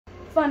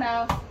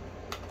Fnaf.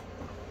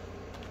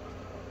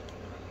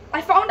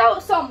 I found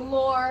out some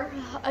lore.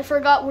 I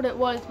forgot what it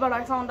was, but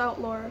I found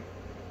out lore.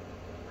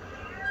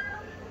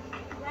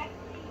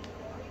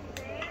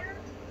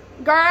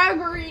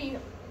 Gregory,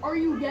 are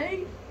you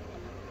gay?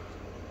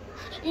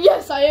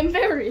 Yes, I am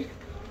very.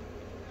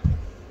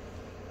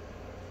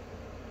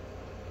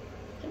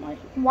 My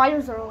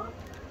wires are all.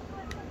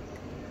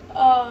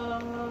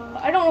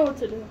 I don't know what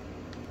to do.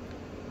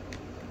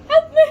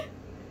 Help me!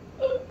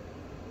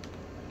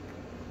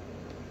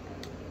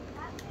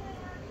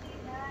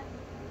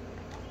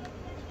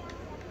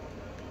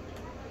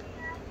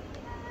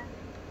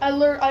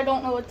 I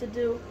don't know what to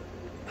do.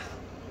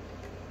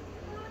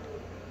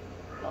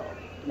 Oh,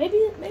 maybe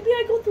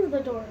I go through the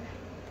door.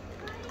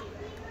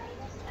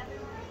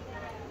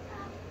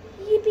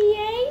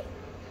 EBA?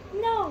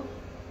 No.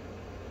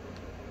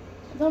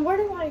 Then where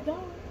do I go?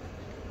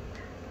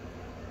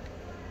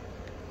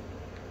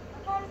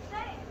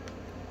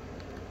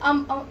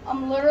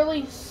 I'm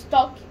literally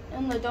stuck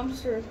in the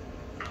dumpster.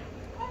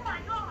 Oh my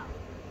god.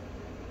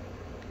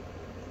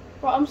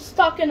 Bro, I'm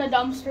stuck in a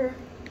dumpster.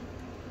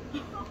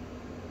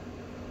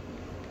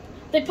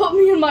 They put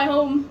me in my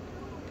home.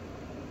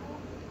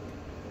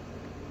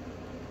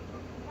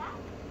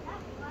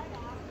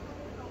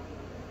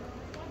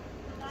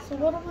 So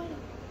what am I?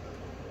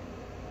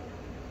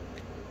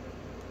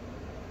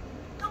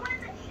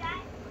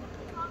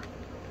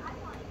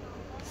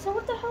 So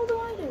what the hell do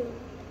I do?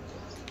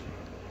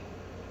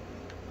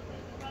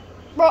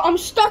 Bro, I'm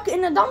stuck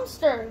in a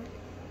dumpster.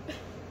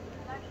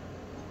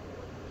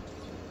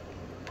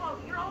 Oh,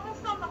 you're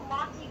almost on the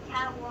Monty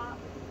catwalk.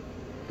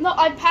 No,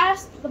 I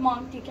passed the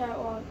Monty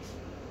catwalks.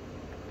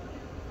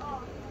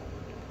 Oh.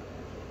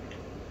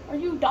 Are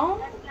you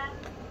dumb?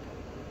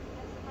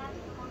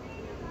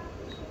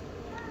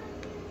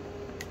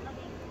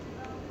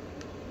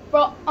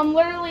 Bro,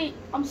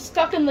 I'm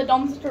stuck in the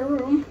dumpster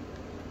room.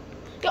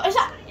 Yo,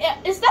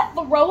 is that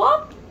throw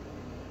up?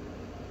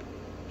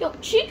 Yo,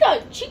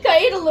 Chica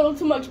ate a little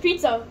too much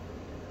pizza.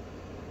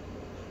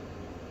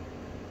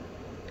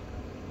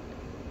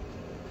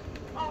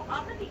 Oh,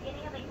 on the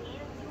beginning of the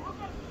game, you look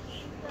like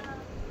Chica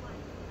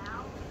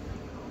now.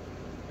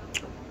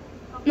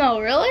 No,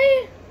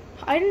 really?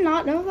 I did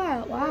not know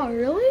that. Wow,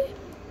 really?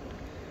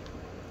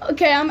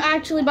 Okay, I'm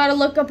actually about to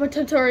look up a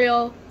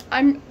tutorial.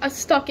 I'm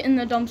stuck in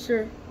the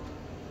dumpster.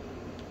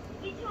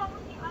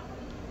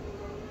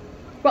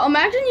 But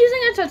imagine using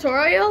a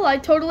tutorial. I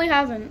totally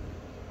haven't.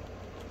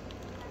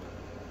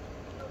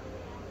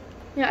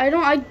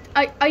 Yeah,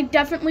 I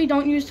definitely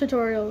don't use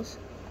tutorials.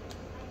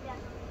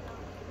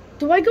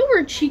 Do I go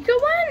where Chica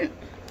went?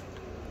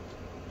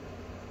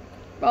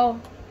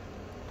 Oh.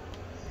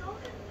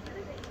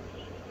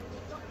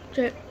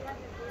 Shit.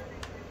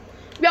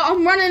 Yeah,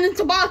 I'm running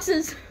into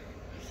boxes.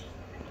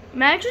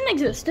 Imagine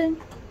existing.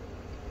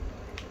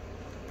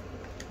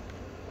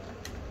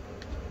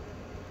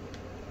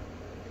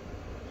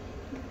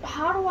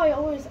 How do I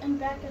always end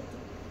back at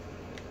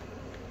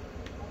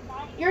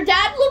the... Your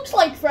dad looks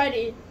like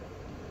Freddy.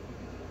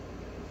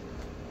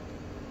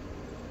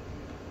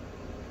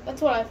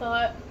 That's what I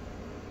thought.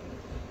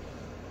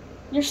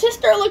 Your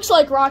sister looks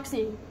like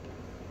Roxy.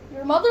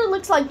 Your mother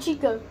looks like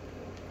Chica.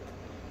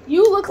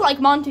 You look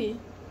like Monty.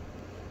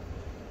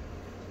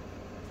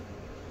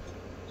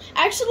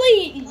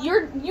 Actually,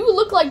 you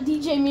look like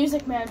DJ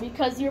Music Man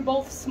because you're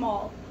both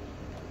small.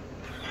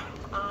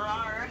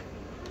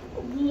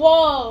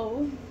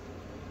 Whoa.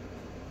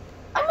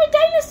 I'm a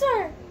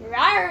dinosaur.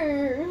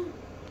 Rawr.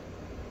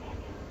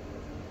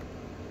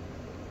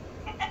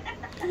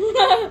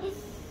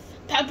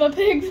 Peppa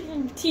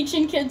Pig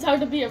teaching kids how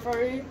to be a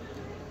furry.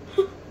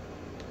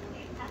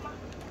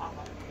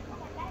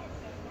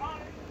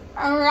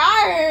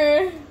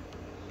 Rawr.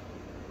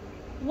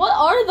 What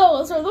are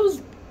those? Are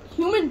those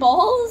human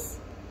balls?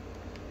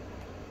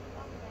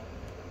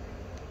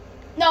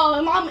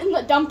 No, Mom in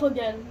the dump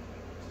again.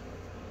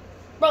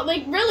 Bro,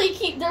 they're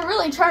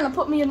really trying to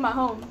put me in my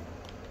home.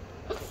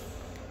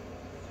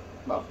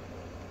 Bro.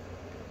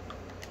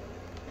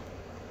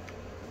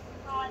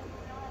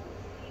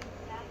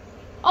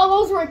 Oh,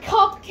 those were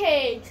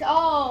cupcakes.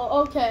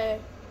 Oh, okay.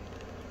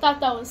 Thought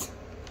that was.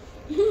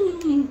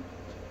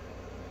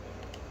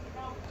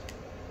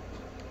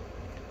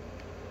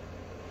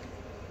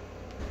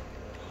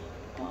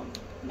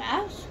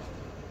 Mask?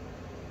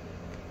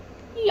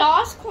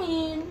 Yas,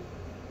 queen.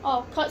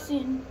 Oh,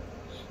 cutscene.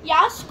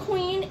 Yas,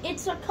 queen.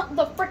 It's the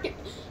frickin'.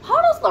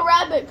 How does the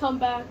rabbit come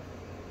back?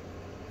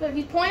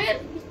 He's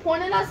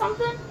pointing at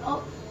something.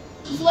 Oh,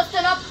 he's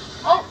lifted up.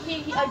 Oh,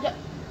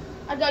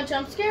 I got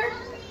jump scared.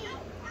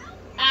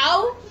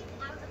 Ow.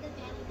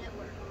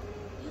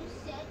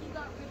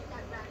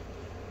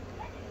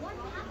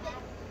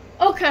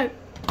 Okay.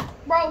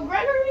 Bro,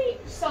 Gregory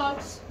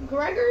sucks.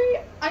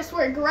 I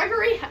swear,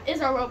 Gregory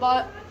is a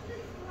robot.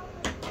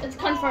 It's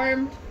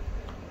confirmed.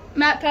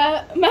 Matt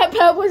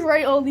Pat was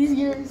right all these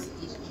years.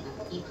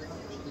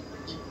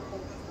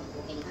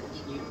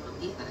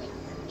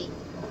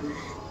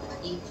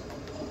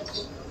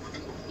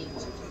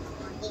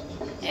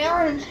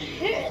 Aaron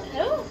hit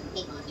who?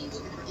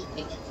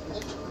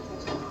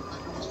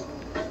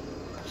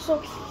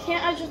 So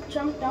can't I just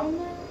jump down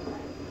there?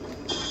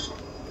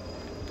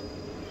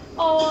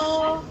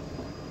 Oh,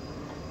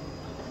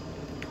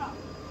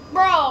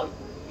 bro,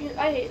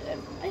 I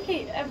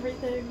hate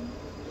everything.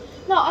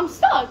 No, I'm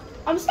stuck.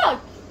 I'm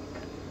stuck.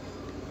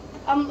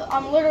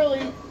 I'm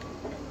literally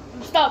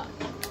stuck.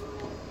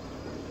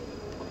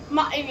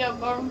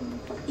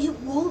 It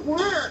won't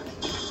work.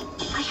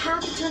 I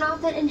have to turn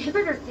off that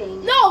inhibitor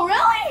thing. No,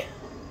 really?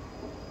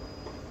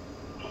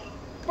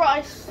 Bro,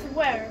 I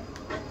swear.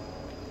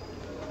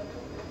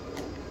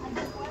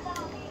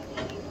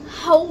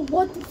 How?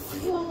 What?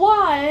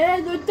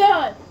 Why? The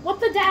dad? What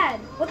the dad?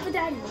 What the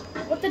daddy?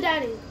 What the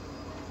daddy?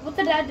 What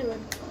the dad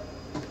doing?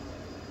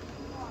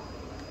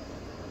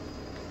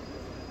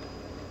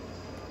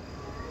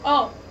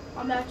 Oh,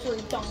 I'm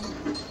actually dumb.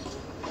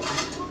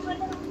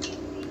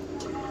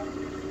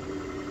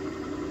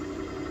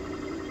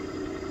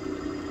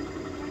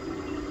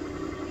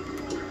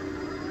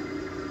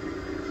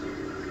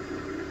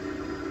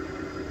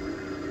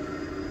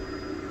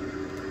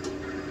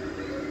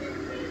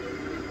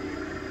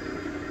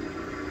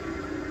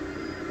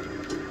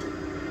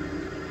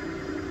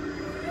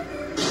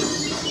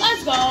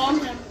 Let's go, I'm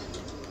him.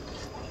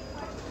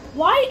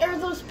 Why are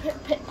those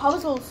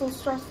puzzles so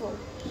stressful?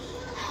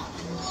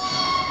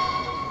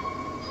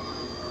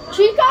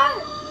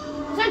 Chica?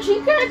 Is that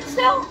Chica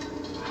still?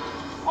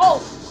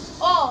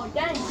 Oh,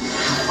 dang.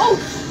 Oh,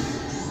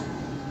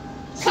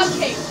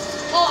 cupcake.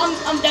 Oh,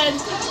 I'm dead.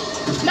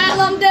 Man,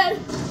 I'm dead.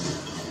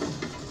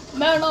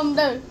 Man, I'm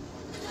dead.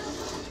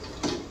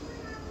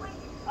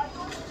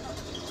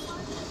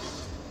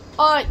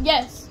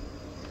 Yes.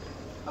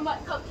 I'm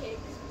at cupcakes.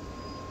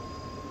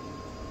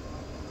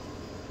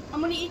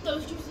 I'm gonna eat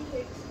those juicy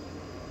cakes.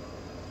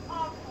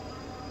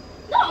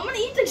 No, I'm gonna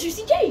eat the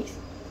juicy cakes.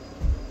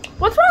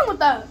 What's wrong with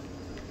that?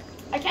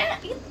 I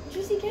can't eat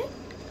juicy cake?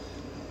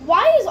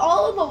 Why is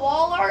all of the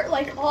wall art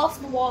like off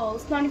the wall?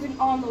 It's not even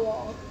on the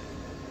wall.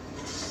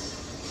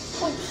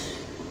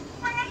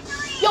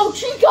 Yo,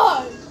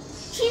 Chica!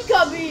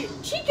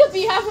 Chica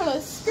be having a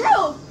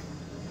stroke.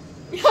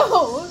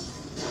 Yo,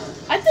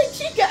 I think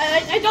Chica,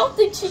 I don't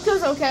think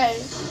Chica's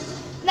okay.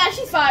 Nah,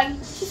 she's fine.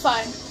 She's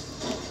fine.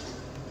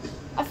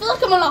 I feel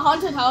like I'm in a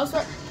haunted house.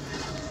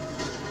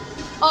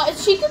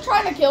 Is Chica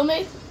trying to kill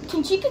me?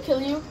 Can Chica kill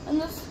you in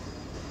this?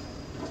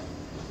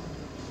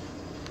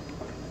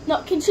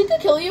 No, can Chica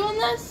kill you in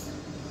this?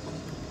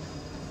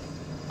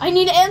 I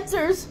need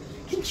answers.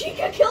 Can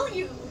Chica kill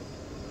you?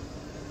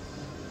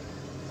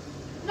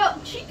 No,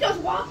 Chica's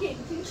walking.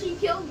 Can she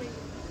kill me?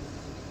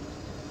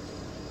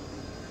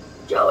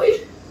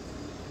 Joey,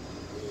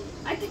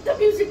 I think the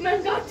music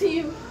man got to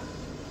you.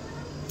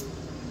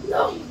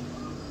 No.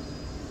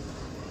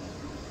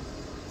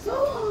 So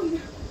long.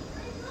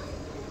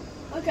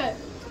 Okay.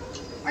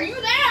 Are you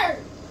there?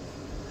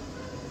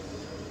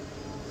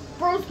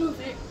 Bro's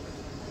goofy.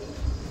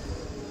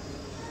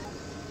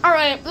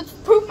 Alright, let's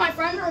prove my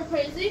friend are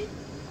crazy.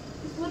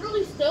 He's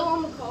literally still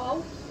on the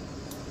call.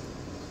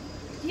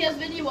 He has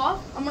video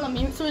off. I'm gonna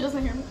mute so he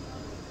doesn't hear me.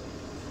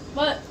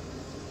 But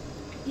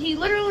he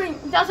literally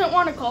doesn't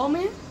want to call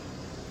me.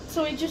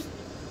 So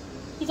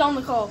he's on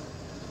the call.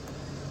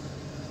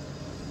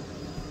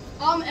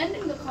 I'm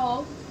ending the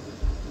call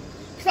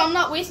because I'm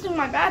not wasting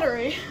my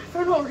battery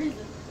for no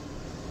reason.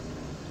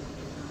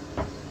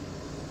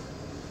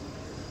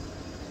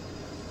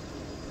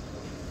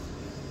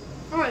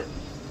 Alright.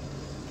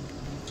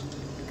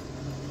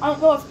 I don't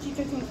know if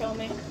Chica can kill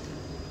me.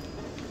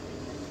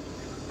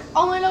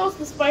 All I know is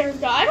the spider's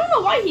guy. I don't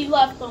know why he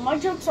left though. My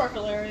jokes are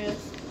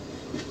hilarious.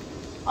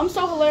 I'm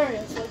so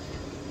hilarious. Like,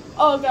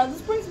 oh god,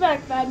 this brings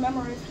back bad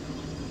memories.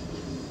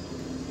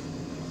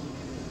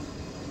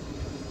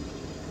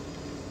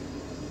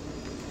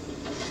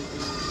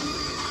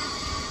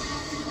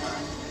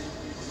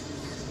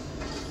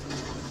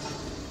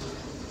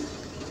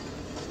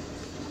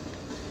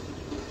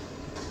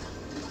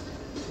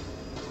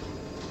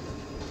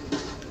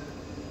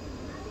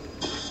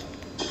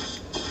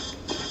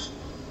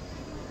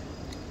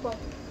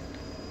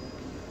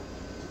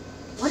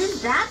 What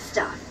is that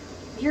stuff?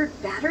 Weird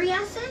battery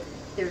acid?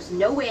 There's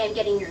no way I'm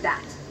getting near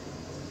that.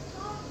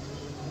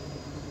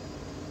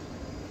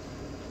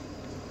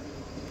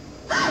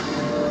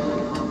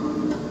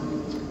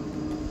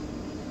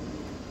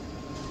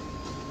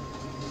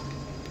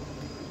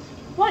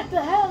 What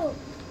the hell?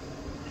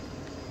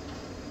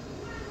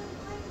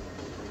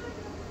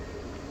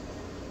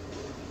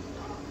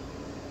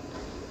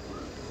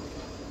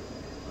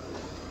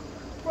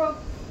 Bro.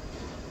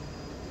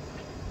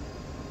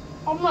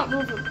 I'm not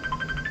moving.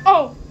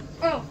 Oh.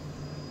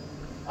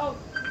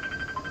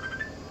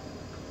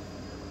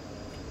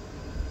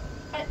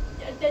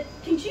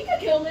 Can Chica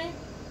kill me?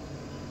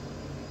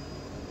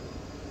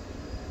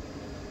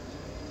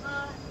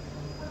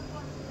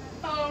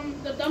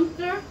 The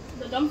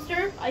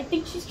dumpster. I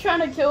think she's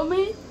trying to kill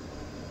me.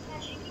 Yeah,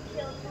 she can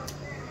kill you.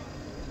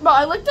 But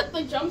I looked at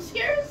the jump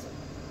scares,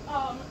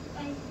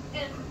 and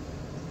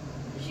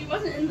she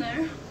wasn't in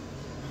there.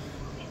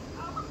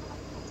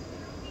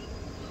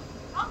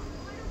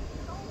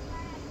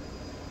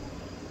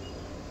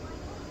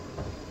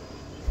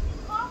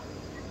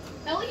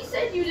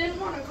 said you didn't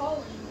want to call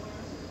anymore.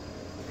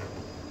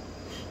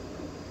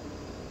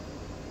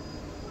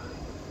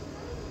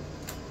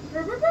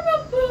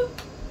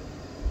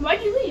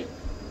 Why'd you leave?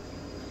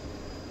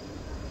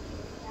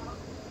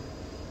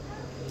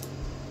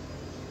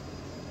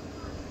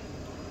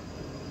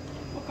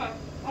 Okay,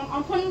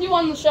 I'm putting you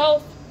on the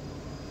shelf.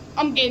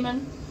 I'm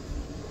gaming.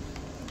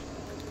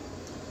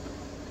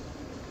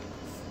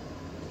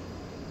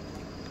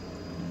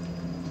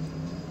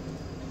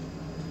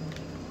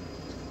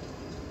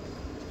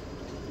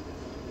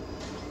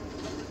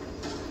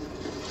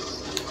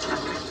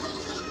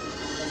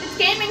 It's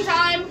gaming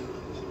time.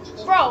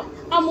 Bro,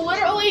 I'm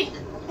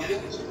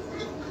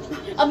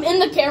in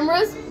the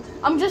cameras.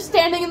 I'm just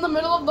standing in the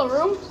middle of the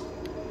room.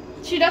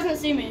 She doesn't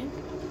see me.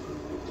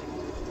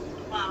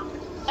 Wow.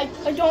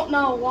 I don't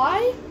know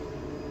why.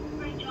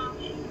 Great job.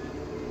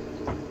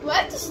 Do I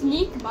have to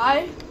sneak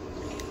by?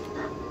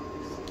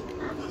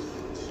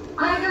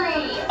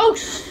 Gregory, Oh,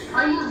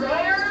 are you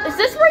there? is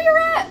this where you're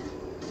at?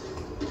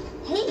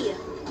 Hey,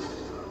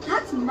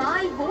 that's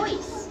my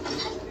voice.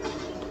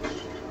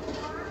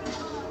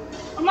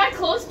 Am I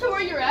close to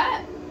where you're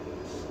at?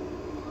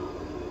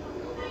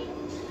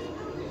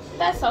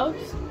 That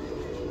sucks.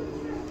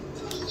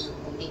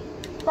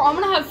 Bro, I'm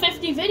gonna have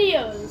 50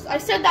 videos. I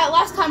said that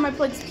last time I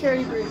played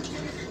Security Breach.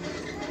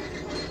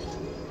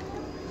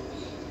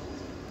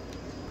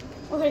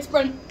 Okay,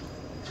 sprint.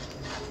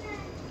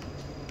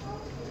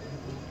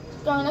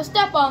 Gonna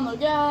step on the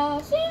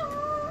gas.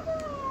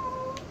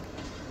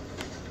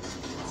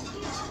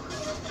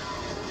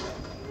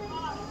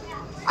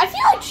 I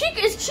feel like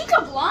is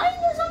Chica blind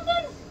or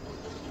something?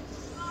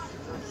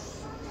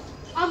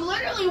 I'm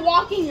literally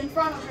walking in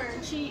front of her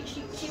and she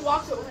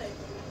walks away.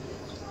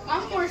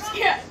 I'm more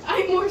scared.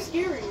 I'm more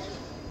scary.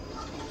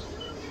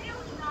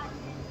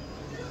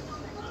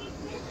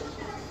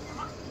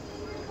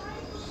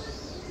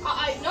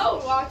 I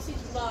know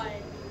Roxy's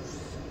blind.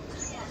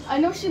 I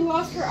know she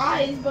lost her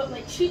eyes, but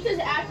like Chica's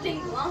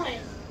acting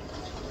blind.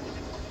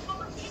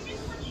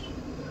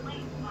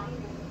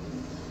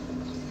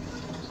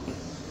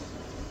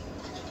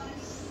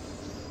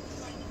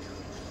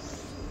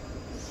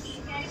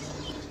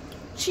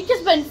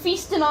 Chica's been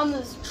feasting on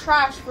this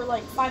trash for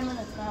like 5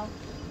 minutes now.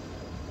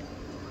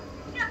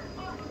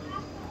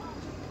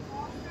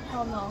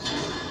 Hell no.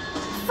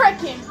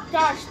 Frickin'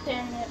 gosh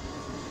dang it.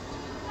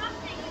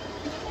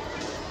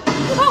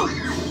 Oh!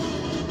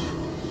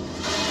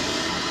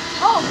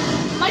 Oh,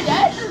 am I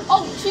dead?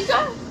 Oh,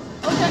 Chica?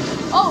 Okay.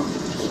 Oh,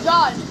 she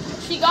God.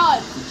 She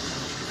God.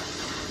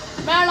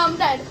 Man, I'm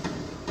dead.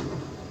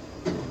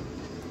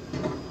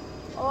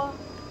 Oh.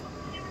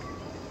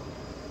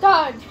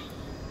 God.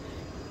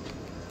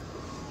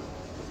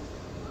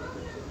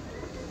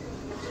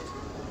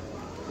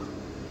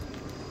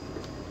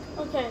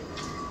 Okay.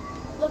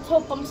 Let's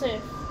hope I'm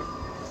safe.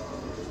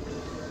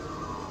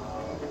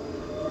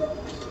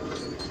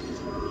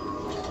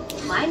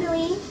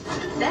 Finally,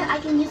 bet I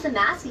can use the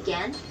mask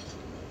again.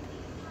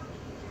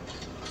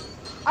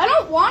 I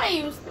don't want to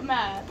use the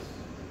mask.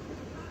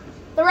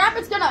 The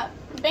rabbit's gonna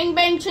bang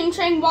bang ching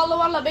ching walla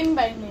walla bing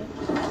bang me.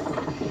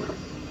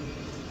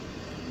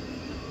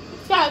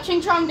 It's gonna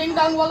ching chong ding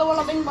dong walla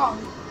walla bing bong.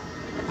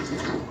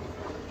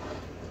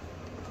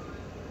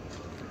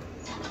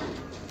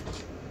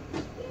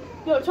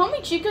 Yo, tell me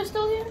Chica's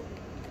still here?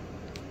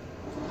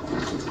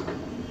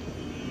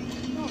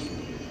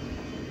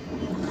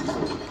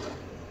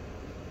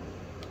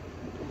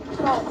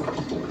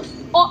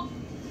 Oh,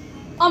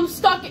 I'm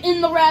stuck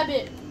in the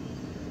rabbit.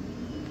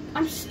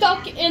 I'm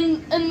stuck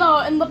in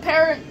the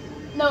parent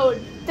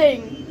node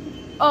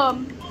thing.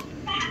 Oh,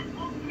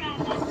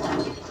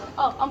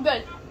 I'm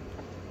good.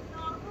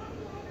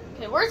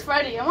 Okay, where's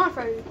Freddy? I want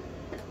Freddy.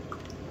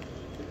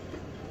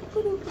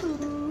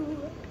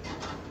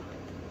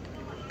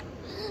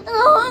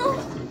 Oh.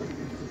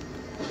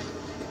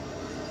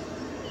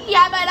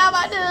 Yabba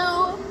dabba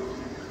doo.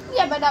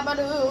 Yabba dabba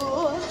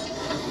doo.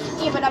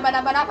 Yabba dabba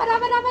dabba dabba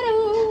dabba dabba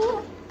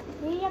doo.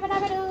 Yabba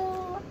dabba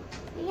doo.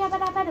 Yabba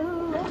dabba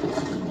doo.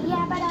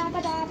 Yabba dabba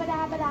dabba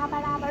dabba dabba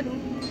dabba doo.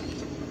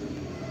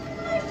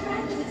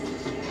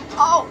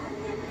 Oh,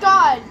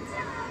 God.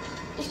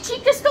 Is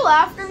Chica still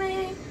after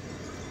me?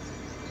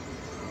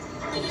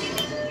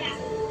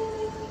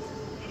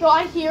 Do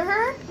I hear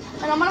her?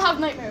 And I'm gonna have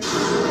nightmares.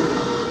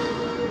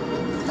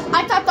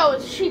 I thought that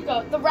was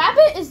Chica. The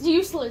rabbit is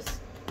useless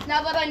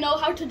now that I know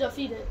how to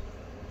defeat it.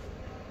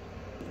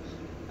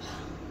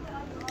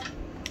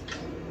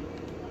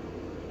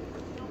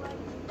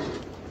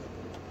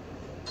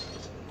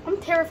 I'm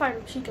terrified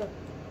of Chica.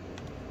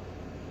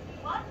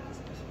 What?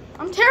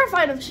 I'm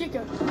terrified of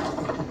Chica.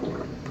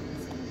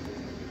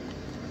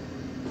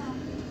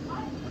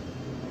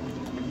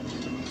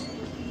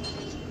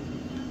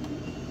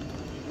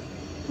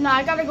 Now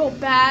I gotta go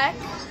back.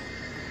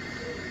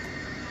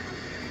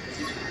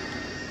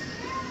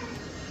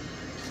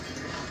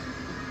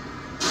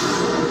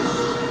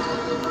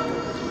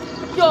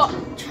 Yo,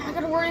 I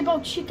gotta worry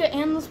about Chica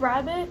and this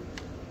rabbit.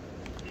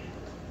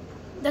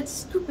 That's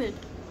stupid.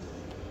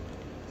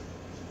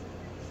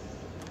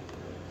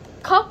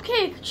 Cup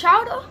cupcake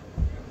chowder.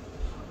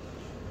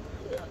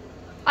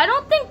 I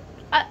don't think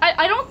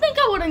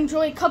I would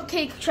enjoy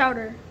cupcake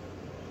chowder.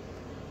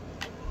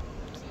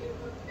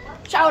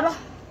 Chowder.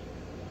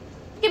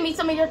 Give me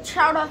some of your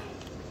chowder.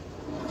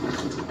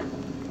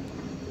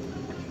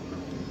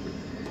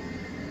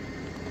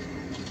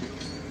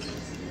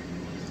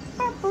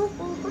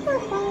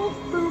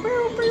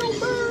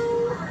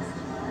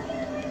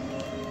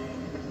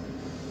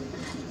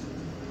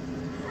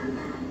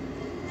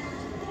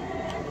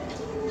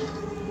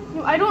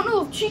 I don't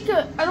know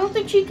if I don't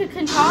think Chica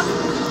can talk.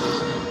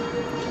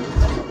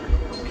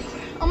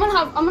 I'm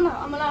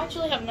gonna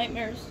actually have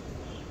nightmares.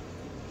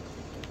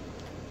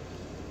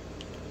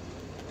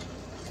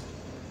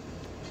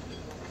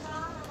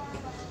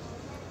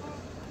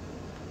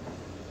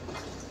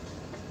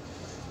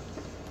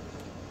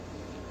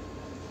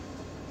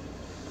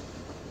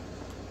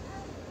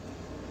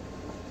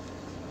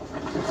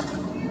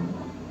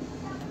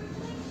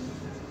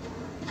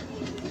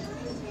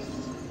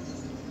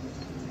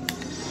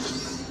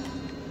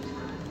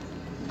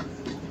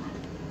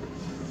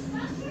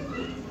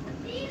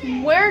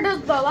 Where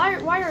does the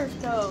wires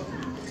go?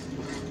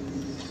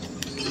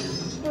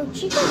 Yo,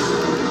 Chica.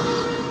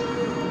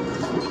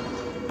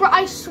 Bro,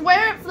 I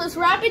swear if this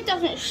rabbit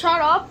doesn't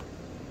shut up,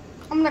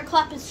 I'm gonna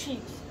clap his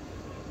cheeks.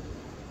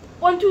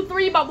 1, 2,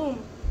 3, ba-boom.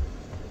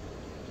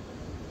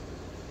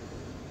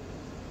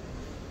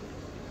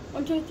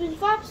 1, 2, 3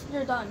 claps,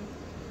 you're done.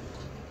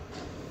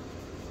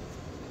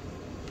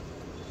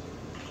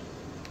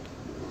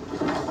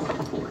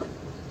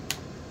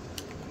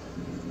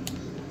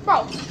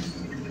 Bro.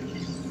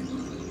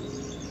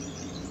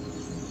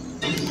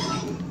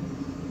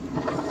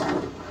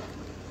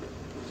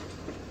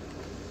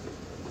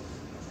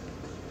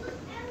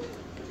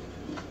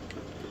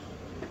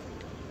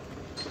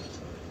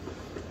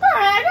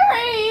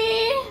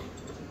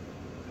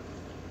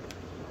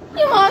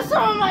 You want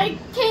some of my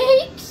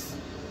cakes?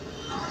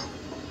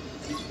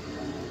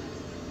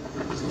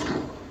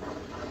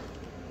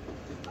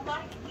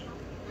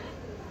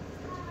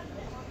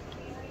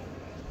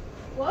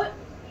 What?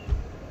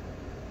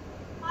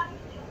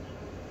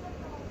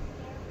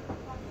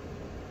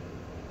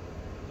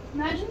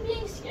 Imagine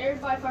being scared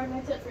by Five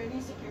Nights at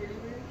Freddy's security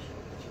bridge.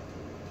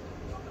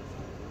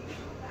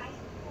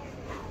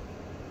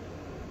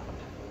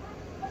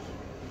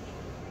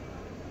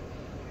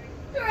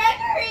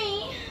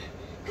 Gregory!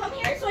 Come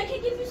here so I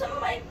can give you some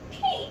of my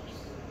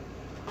cakes.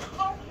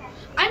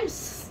 I'm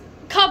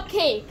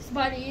cupcakes,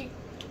 buddy.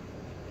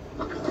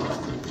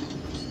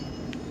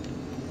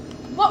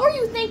 What were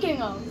you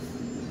thinking of?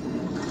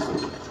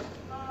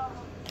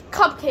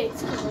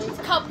 Cupcakes, boys.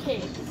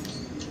 Cupcakes.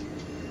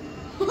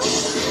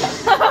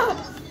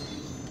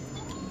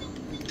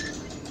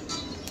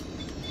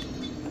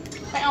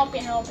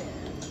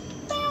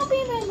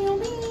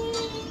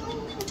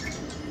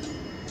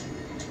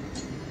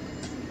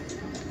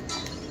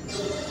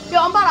 Yo,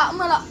 I'm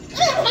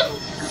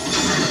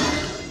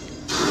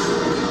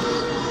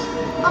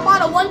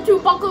about to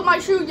 1-2 buckle my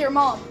shoe, your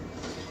mom.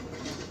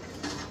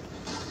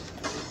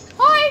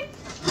 Hi.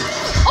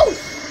 Oh.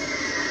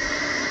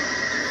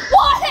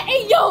 What?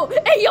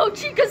 Hey yo,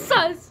 Chica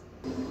says.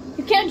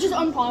 You can't just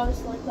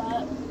unpause like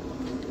that.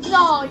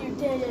 No, you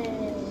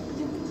didn't.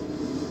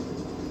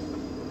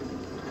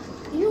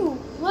 You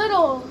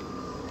little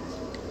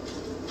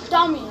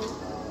dummy.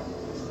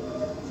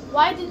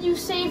 Why did you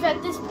save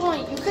at this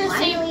point? You could have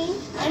saved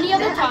any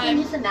other time. I can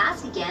use the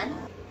mask again.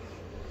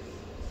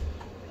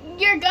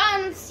 You're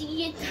gonna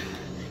see it.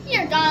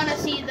 You're gonna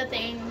see the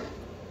thing.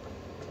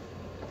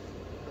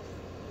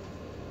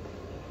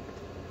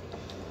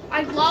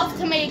 I'd love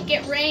to make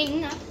it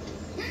ring.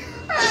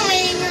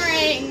 Ring,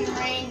 ring,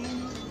 ring.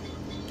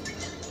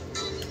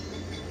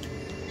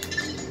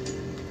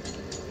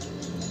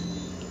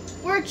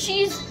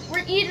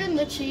 We're eating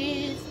the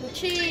cheese.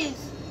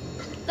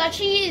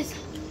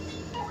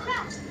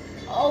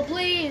 Oh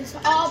please,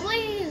 oh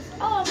please,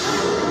 oh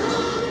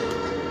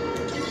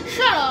please.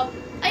 Shut up.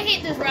 I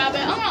hate this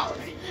rabbit. I'm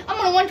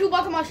gonna 1-2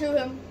 buckle my shoe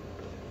him.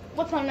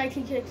 What's my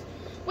 19 kicks?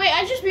 Wait,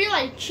 I just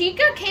realized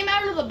Chica came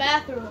out of the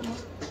bathroom.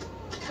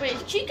 Wait,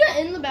 is Chica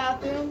in the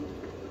bathroom?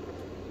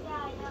 Yeah,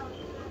 I know.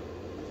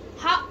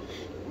 How?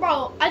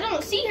 Bro, I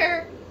don't see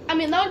her. I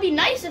mean, that would be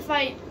nice if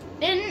I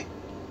didn't.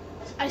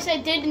 I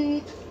said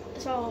didn't,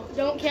 so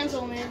don't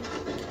cancel me.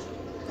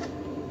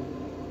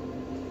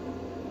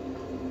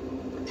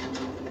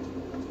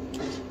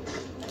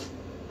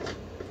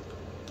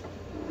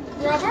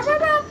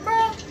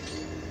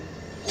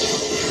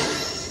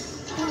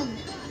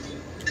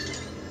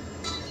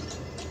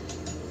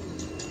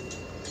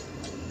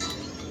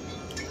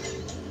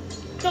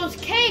 Those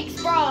cakes,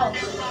 bro.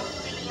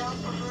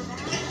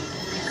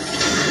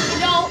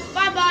 Yo,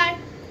 bye-bye.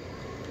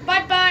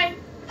 Bye-bye.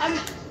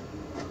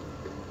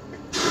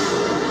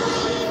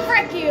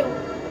 Frick you.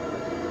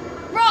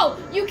 Bro,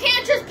 you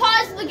can't just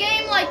pause the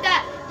game like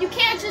that. You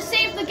can't just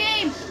save the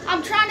game.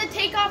 I'm trying to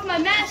take off my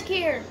mask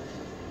here.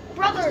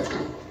 Brother.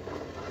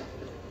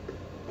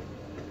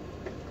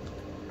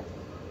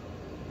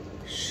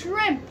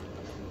 Shrimp.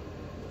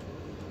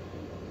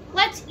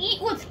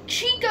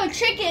 Chica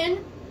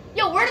chicken.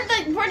 Yo, where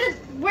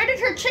did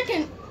her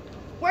chicken?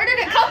 Where did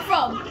it come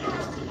from?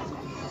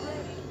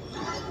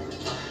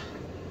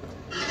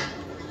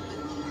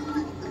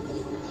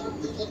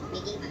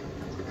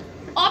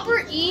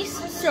 Upper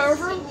East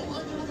server.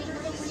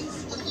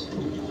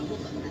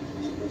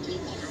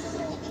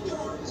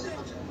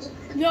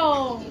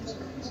 Yo,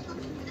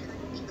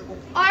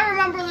 I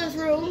remember this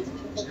room.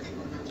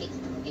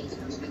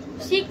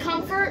 Seek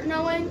comfort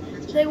knowing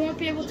they won't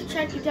be able to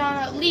track you down,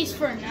 at least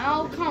for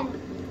now. Come.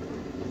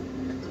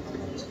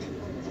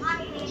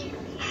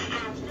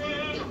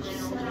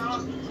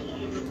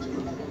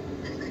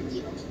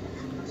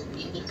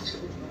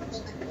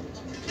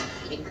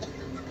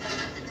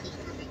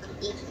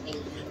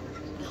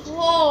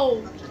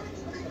 Whoa.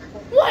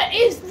 What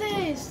is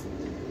this?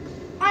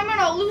 I'm in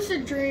a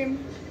lucid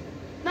dream.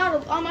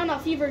 I'm in a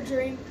fever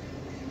dream.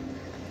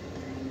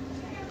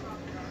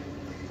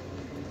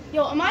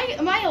 Yo, am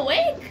I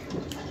awake?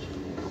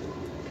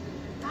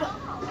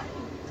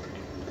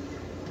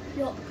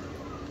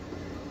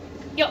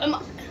 Yo,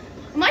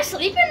 am I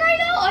sleeping right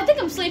now? I think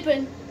I'm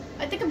sleeping.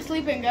 I think I'm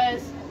sleeping,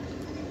 guys.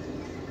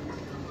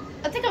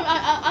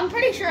 I'm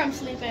pretty sure I'm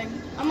sleeping.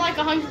 I'm like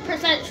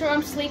 100% sure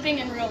I'm sleeping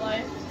in real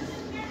life.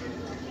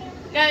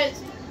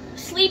 Guys,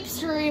 sleep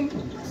stream.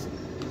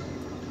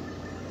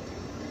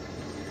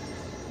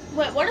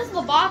 Wait, what does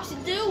the box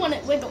do when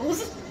it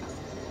wiggles?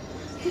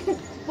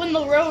 When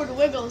the road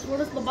wiggles, what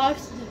does the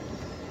box do?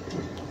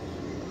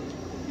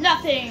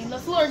 Nothing. The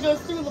floor goes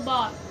through the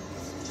box.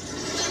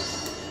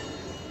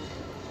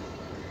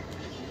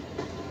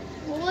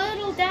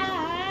 Little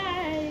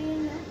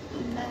dying.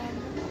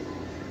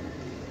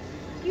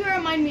 You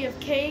remind me of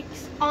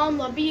cakes on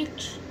the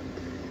beach.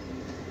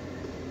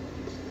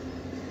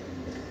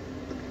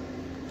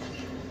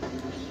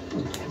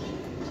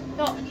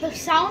 No, the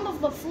sound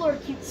of the floor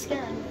keeps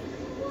scaring me.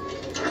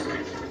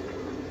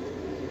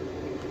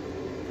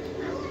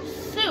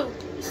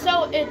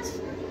 So it's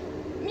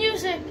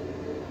music,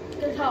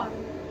 guitar.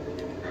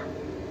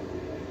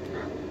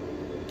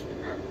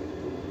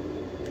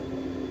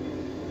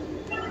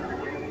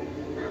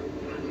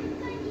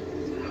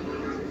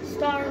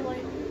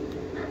 Starlight.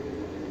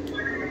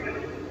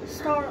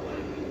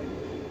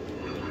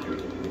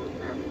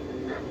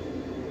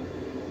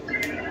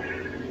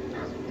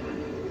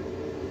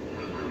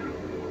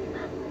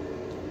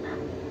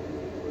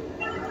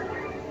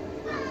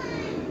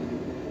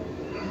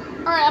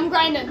 Alright, I'm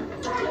grinding.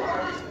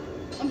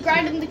 I'm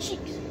grinding the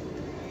cheeks.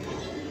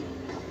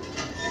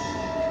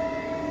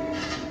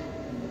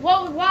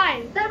 What?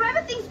 Why? That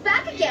rabbit thing's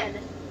back again.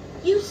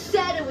 You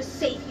said it was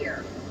safe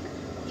here.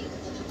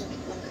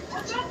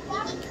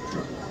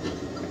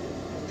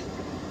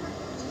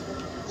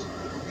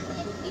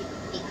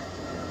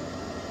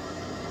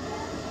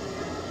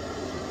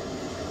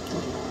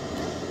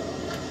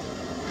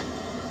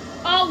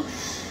 Oh.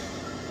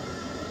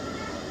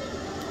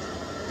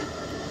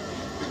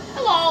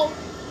 Hello.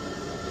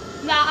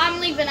 Nah, I'm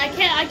leaving. I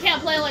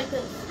can't play like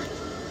this.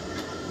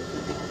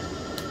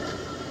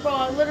 Bro,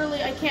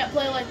 I can't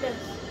play like this.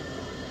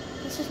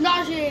 This is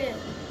nauseating.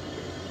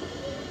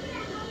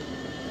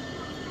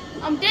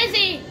 I'm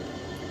dizzy.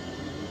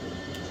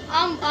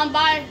 I'm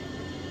by.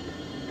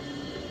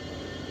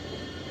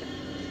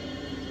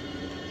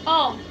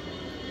 Oh.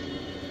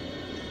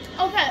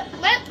 Okay,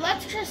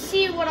 let's just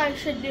see what I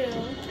should do.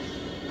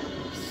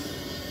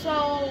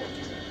 So,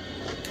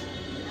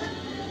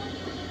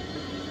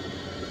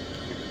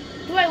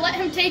 do I let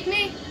him take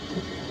me?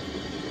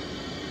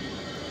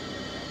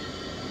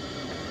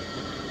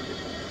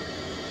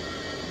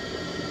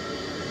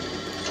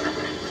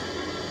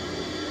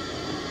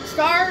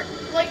 Star,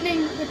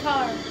 lightning,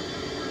 guitar.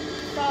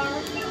 Star.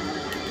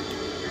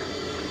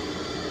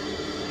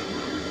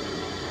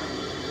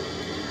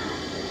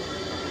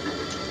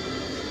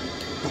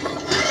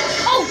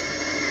 Oh!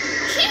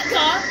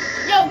 Chica?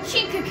 Yo,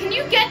 Chica, can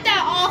you get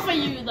that off of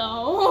you,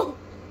 though?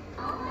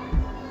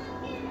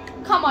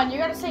 Come on, you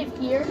gotta save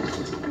here.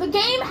 The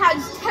game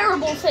has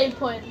terrible save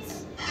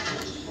points.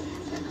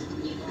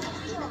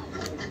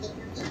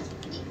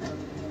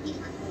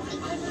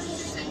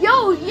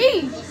 Yo,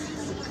 yee!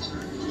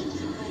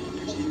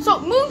 So,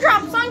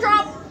 Moondrop,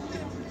 Sundrop.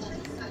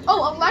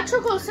 Oh,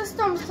 electrical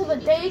systems to the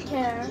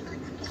daycare.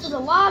 To the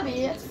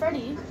lobby, it's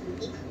Freddy.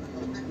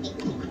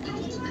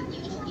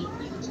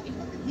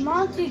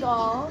 Monty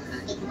Golf.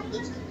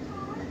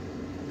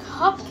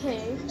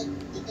 Cupcake.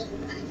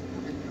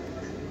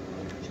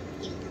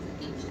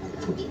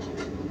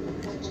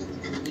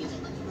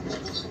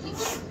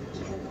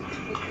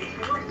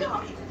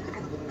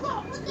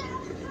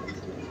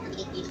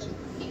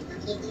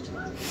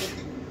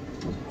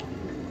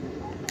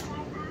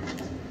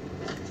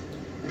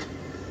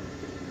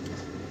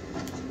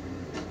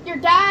 Your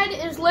dad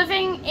is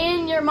living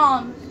in your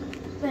mom's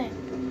thing.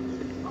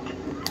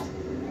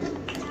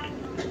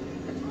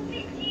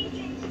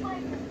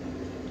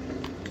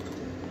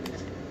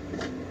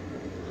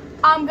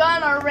 I'm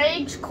gonna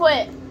rage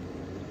quit.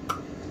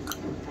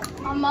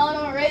 I'm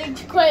gonna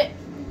rage quit.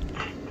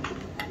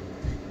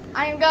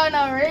 I'm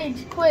gonna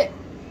rage quit.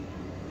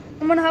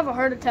 I'm gonna have a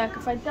heart attack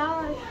if I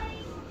die.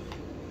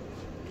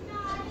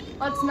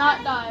 Let's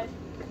not die.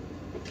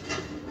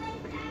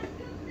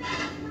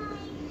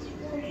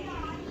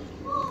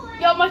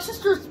 Yo, my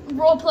sister's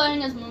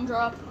role-playing as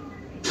Moondrop.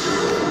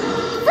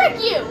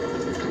 Frick you!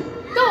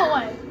 Go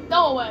away.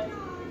 Go away.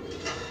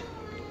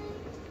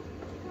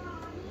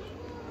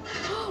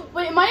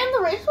 Wait, am I in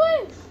the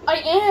raceway? I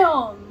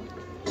am.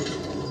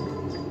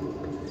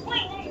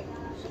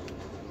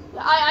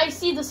 I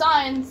see the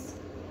signs.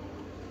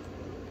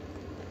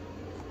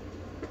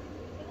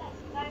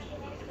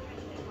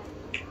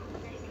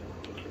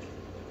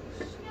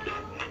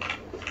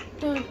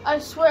 Dude, I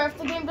swear if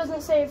the game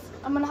doesn't save,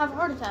 I'm gonna have a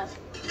heart attack.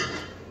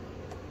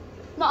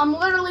 No, I'm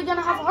literally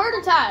gonna have a heart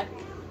attack.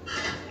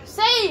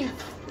 Save!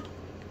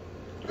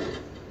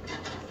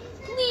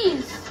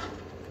 Please.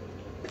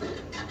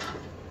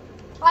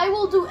 I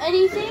will do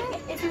anything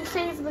if you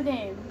save the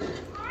game.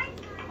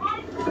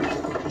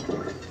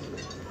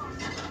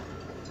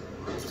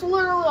 It's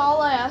literally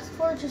all I ask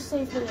for, just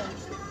save the game.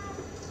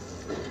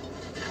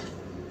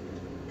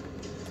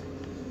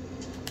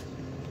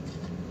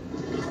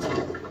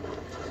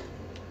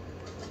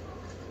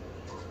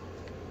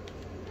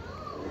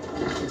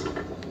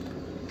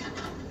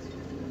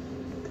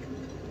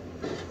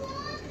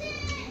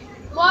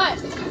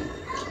 What?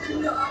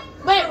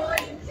 Wait.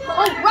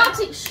 Oh,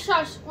 Roxy,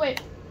 shush.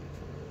 Wait.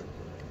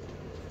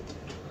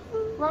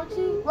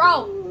 Roxy?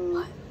 Ro.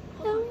 What?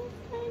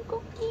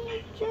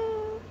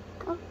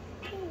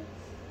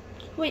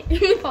 Wait,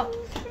 let me pause.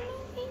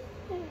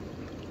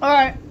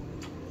 Alright.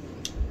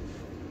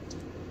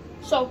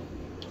 So,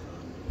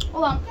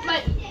 hold on.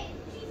 Wait.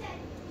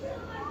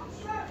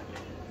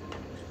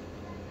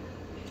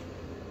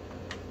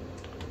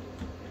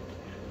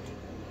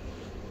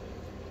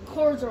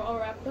 Cords are all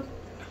wrapped up.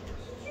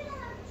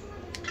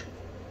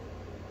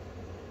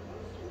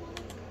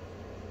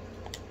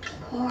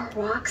 Poor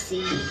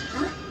Roxy.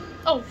 Huh?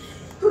 Oh.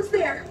 Who's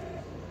there?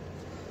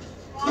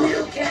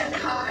 You can't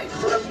hide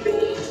from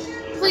me.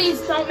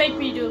 Please don't make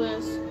me do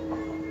this.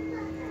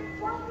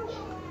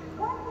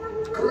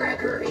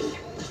 Gregory.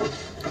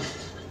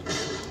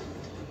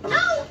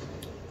 No!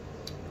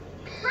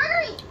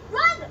 Gregory,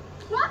 run!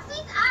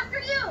 Roxy's after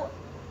you!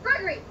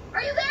 Gregory,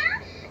 are you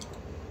there?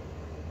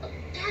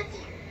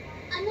 Kathy,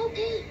 I'm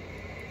okay.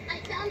 I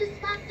found a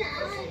spot to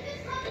hide.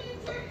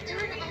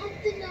 Turn off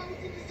the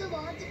nose in the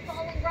salon to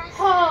follow Roxy.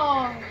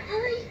 Oh,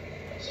 Hurry,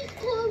 she's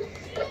close.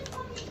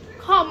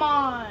 come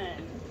on.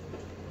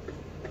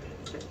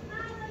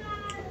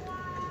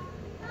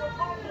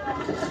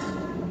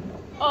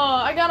 Oh,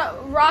 I got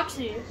a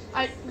Roxy.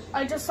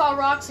 I just saw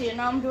Roxy and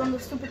now I'm doing the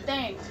stupid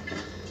thing.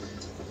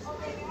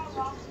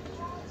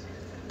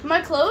 Am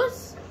I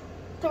close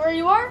to where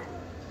you are?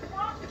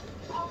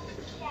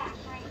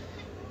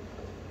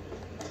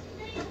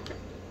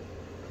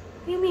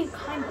 What do you mean,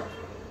 kind of?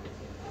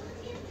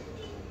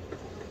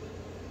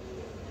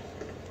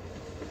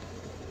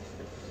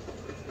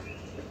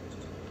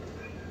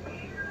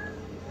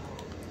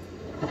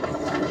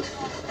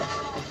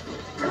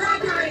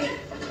 Gregory!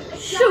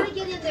 Gotta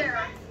get in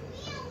there.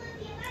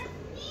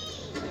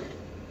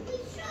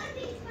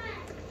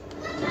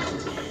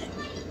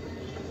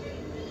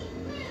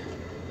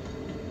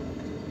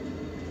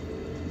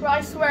 Bro,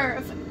 I swear,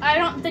 if I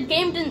don't, the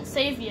game didn't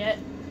save yet.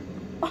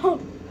 Oh,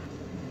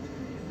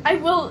 I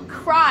will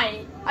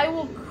cry. I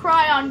will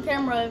cry on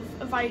camera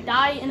if I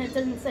die and it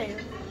doesn't save.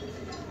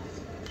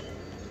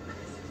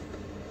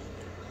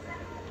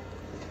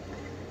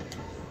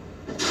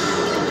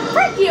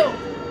 Frick you!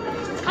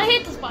 I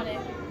hate this button.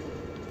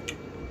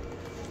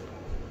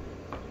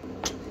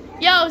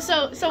 Yo,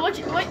 so what?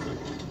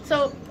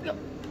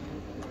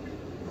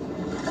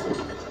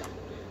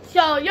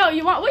 Yo,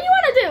 you want? What you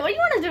want to do? What you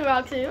want to do,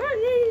 Roxy? What,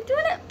 you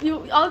doing it? You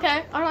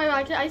okay? All right,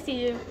 Roxy. I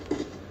see you.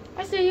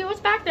 I see you.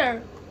 What's back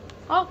there?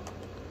 Oh,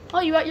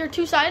 you're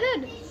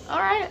two-sided. All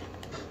right.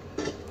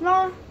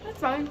 No, that's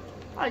fine.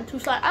 I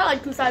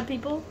like two-sided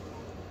people.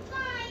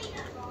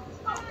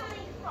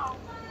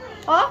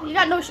 Oh, you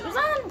got no shoes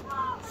on?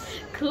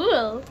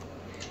 Cool.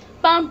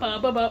 Bum,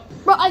 bum, bum, bum.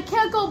 Bro, I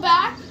can't go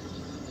back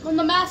when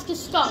the mask is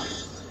stuck.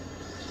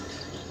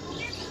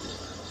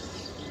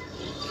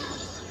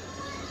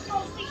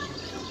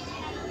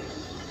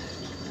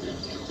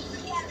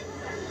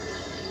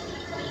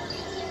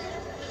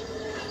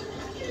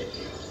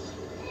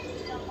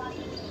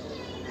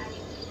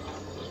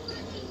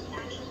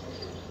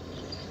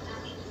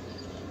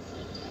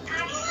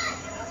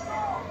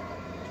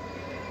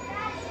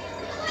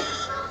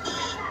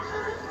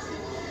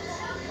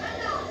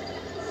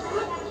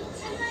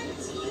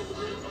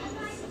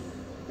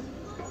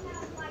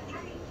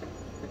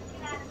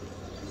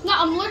 No,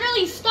 I'm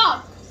literally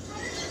stuck.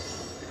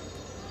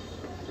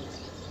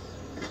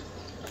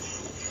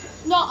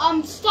 No,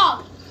 I'm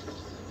stuck.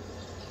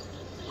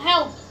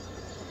 Help.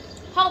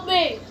 Help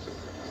me.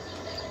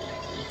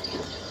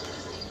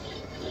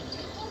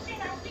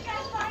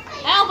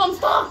 Help, I'm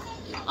stuck.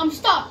 I'm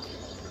stuck.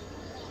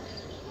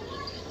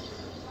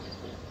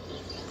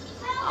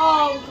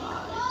 Oh,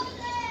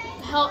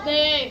 God. Help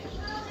me.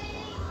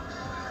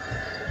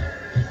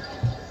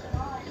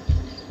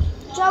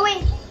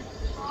 Joey.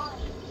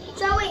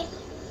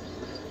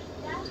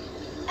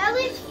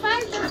 Ellie's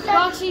friend just said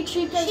Roxy,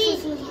 treat us.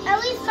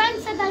 Ellie's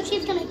friend said that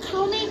she's gonna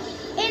kill me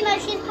and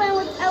that she's playing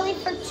with Ellie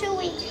for 2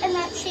 weeks and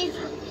that she's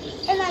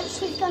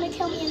gonna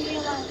kill me in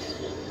real life.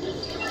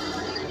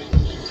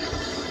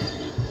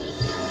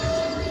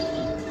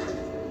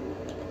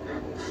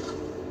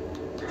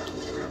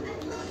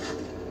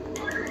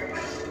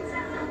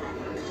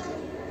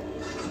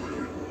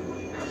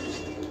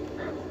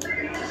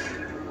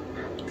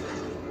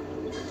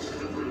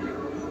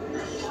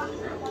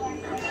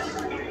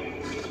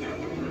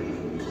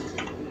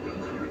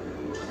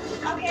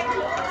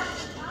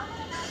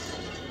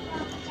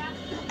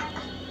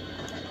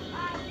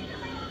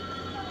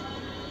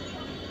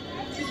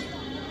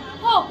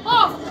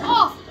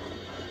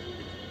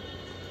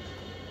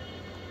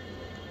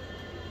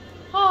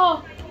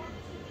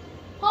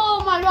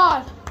 Oh my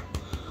God.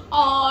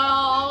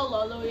 Oh,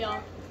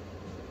 hallelujah.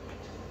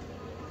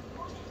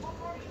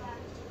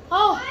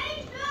 Oh,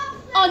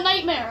 a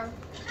nightmare.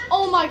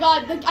 Oh my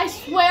God. I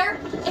swear,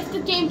 if the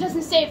game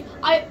doesn't save,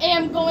 I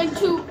am going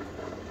to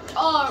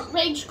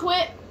rage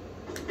quit.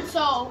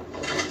 So,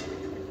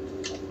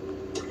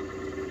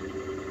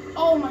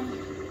 oh my.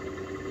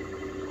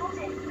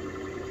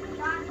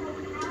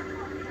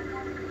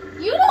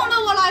 You don't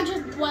know what I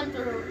just went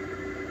through.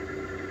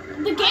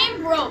 The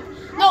game broke.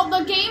 No,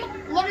 the game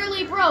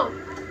literally broke.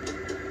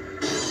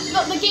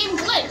 No, the game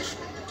glitched.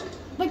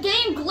 The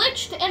game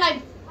glitched and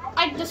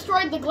I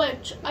destroyed the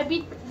glitch. I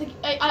beat the,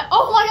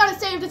 oh my God, it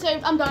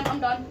saved. I'm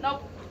done.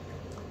 Nope.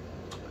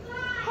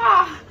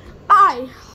 Bye.